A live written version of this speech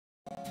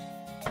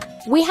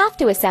We have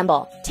to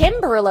assemble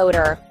timber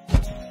loader.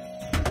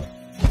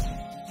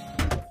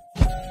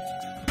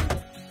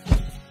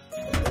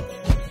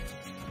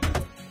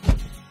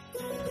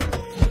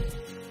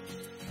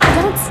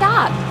 Don't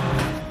stop.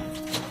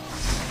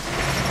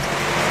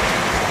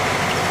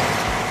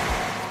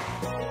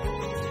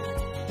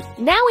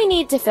 Now we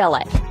need to fill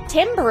it.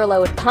 Timber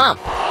load pump.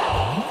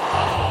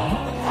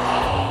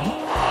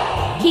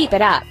 Keep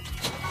it up.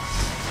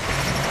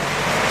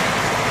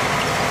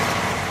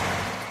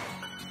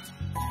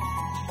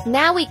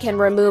 Now we can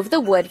remove the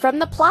wood from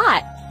the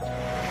plot.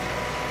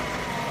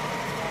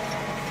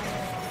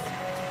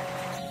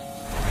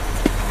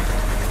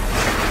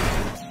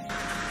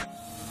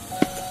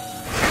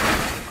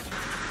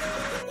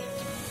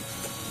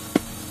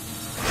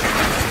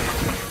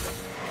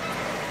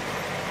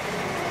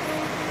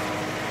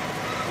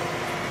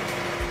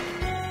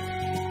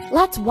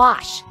 Let's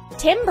wash.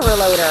 Timber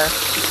loader.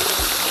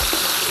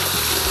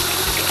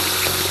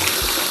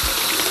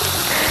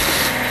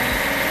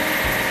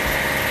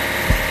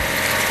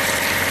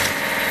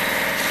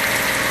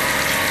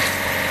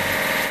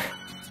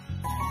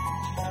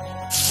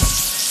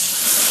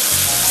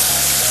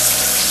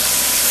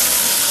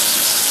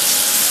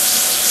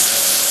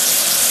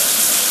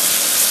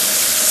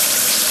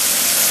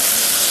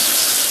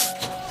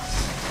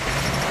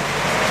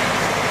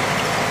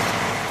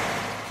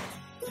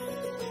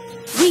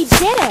 We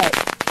did it!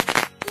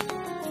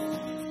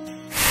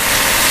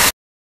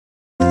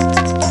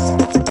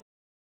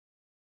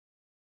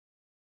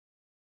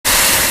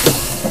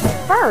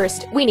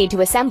 First, we need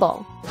to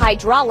assemble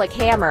hydraulic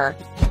hammer.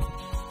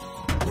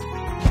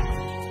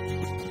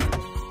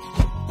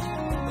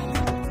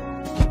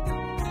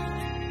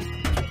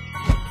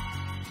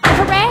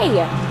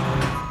 Hooray!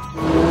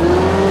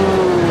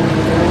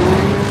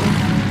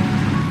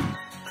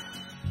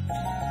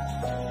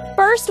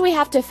 First, we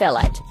have to fill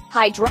it.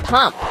 Hydro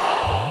pump.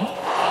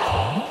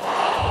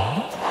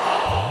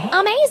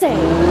 Amazing!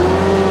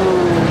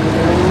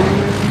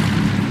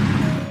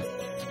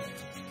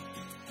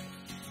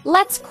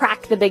 Let's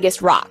crack the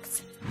biggest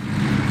rocks.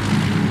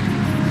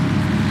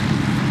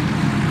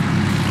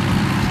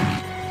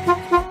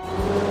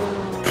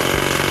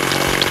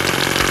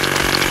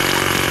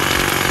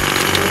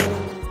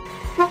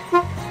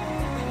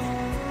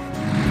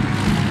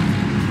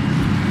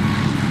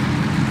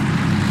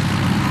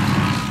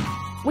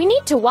 We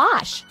need to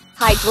wash.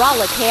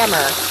 Hydraulic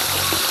hammer.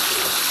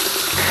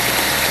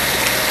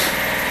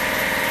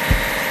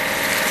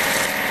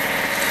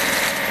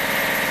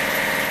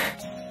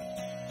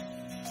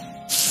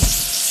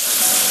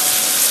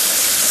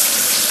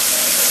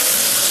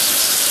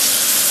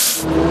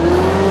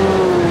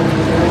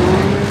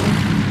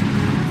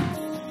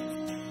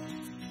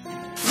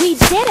 We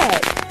did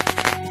it!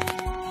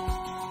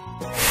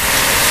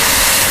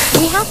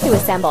 We have to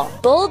assemble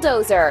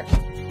bulldozer.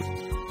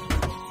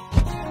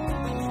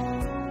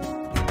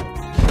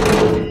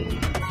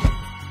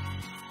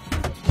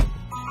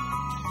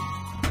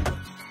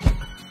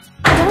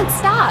 Don't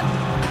stop!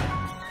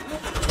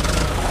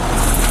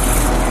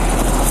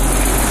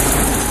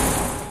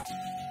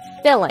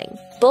 Filling.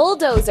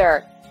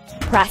 Bulldozer.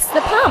 Press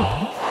the pump.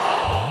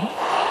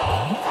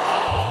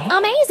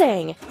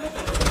 Amazing!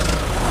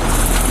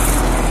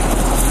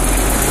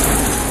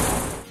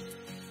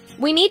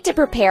 We need to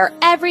prepare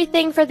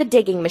everything for the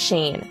digging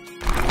machine.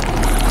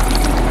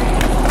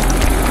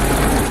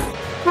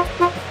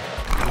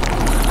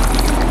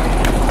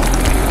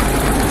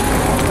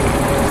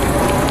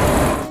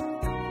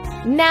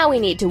 Now we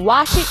need to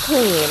wash it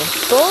clean.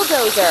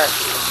 Bulldozer.